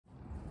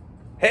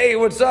Hey,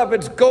 what's up?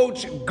 It's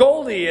Coach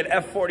Goldie at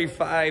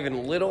F45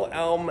 in Little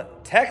Elm,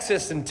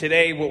 Texas. And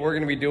today what we're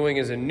going to be doing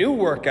is a new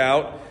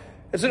workout.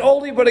 It's an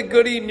oldie but a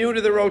goodie, new to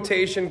the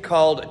rotation,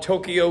 called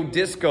Tokyo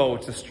Disco.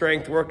 It's a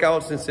strength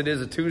workout since it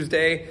is a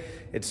Tuesday.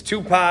 It's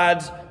 2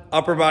 pods,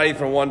 upper body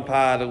for 1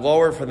 pod,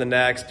 lower for the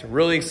next.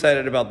 Really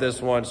excited about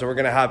this one, so we're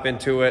going to hop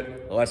into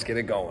it. Let's get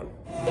it going.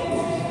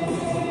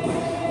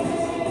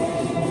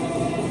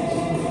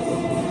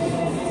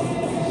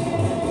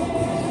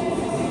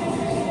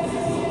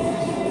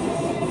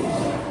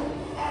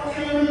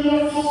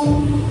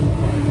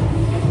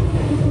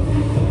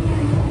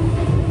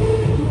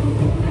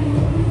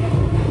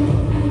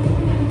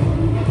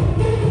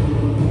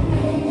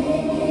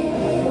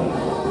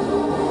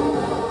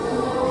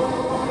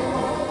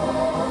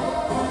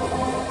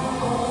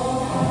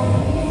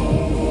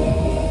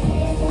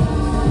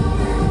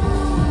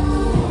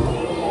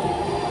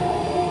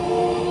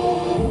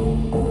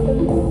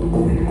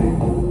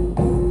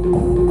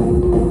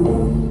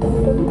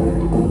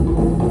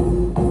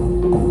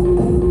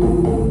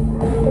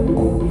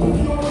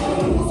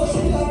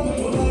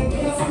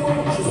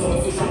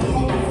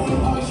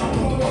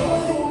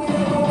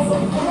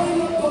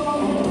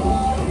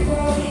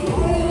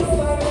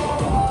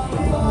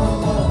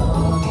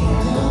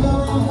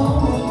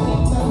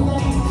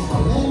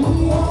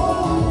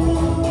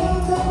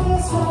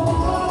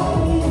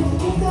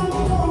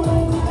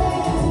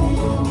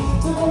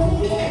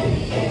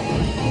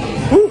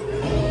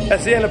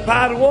 That's the end of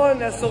pod 1.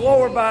 That's the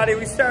lower body.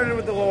 We started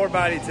with the lower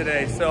body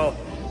today. So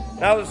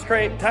now it's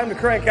time to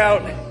crank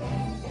out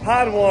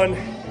pod 1.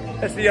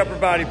 That's the upper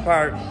body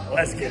part.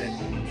 Let's get it.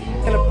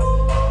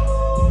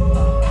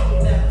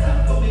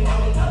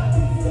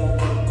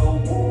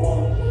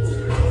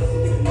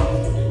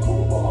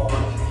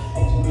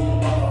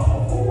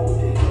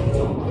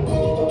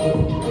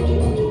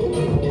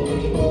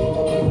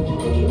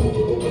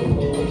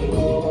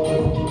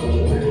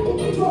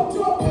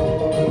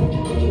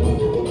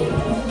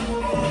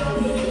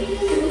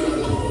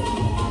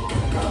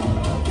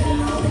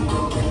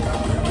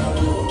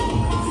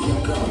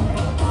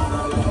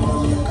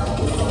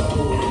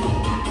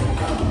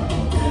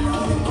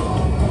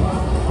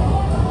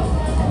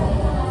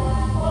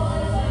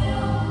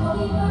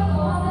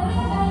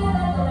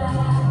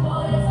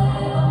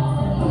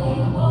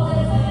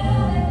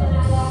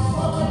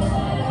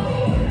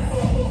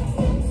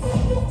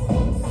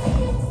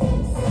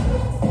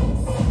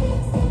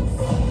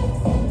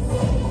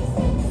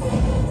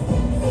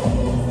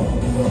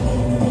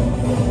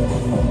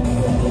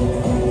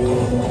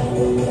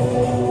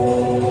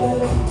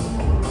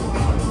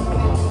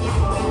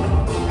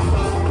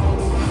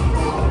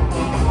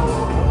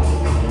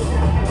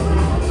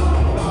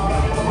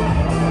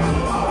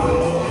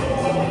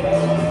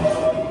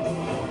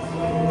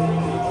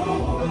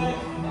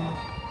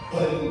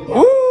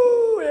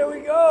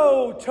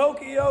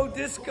 Tokyo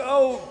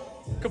Disco,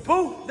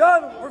 kaput,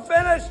 done, we're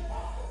finished.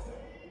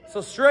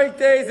 So strength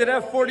days at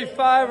F45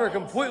 are a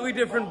completely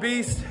different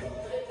beast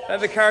than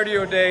the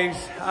cardio days.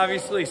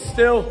 Obviously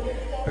still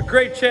a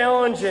great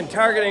challenge and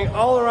targeting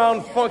all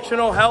around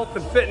functional health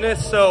and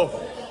fitness.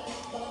 So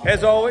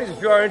as always,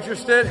 if you are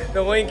interested,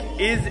 the link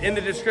is in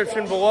the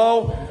description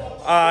below.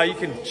 You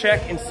can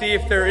check and see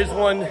if there is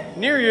one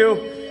near you,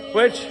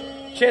 which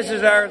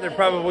chances are there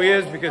probably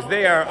is because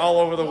they are all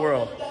over the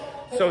world.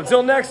 So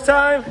until next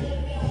time,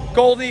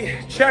 Goldie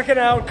checking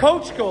out,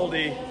 Coach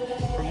Goldie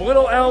from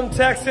Little Elm,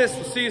 Texas.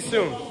 We'll see you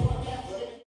soon.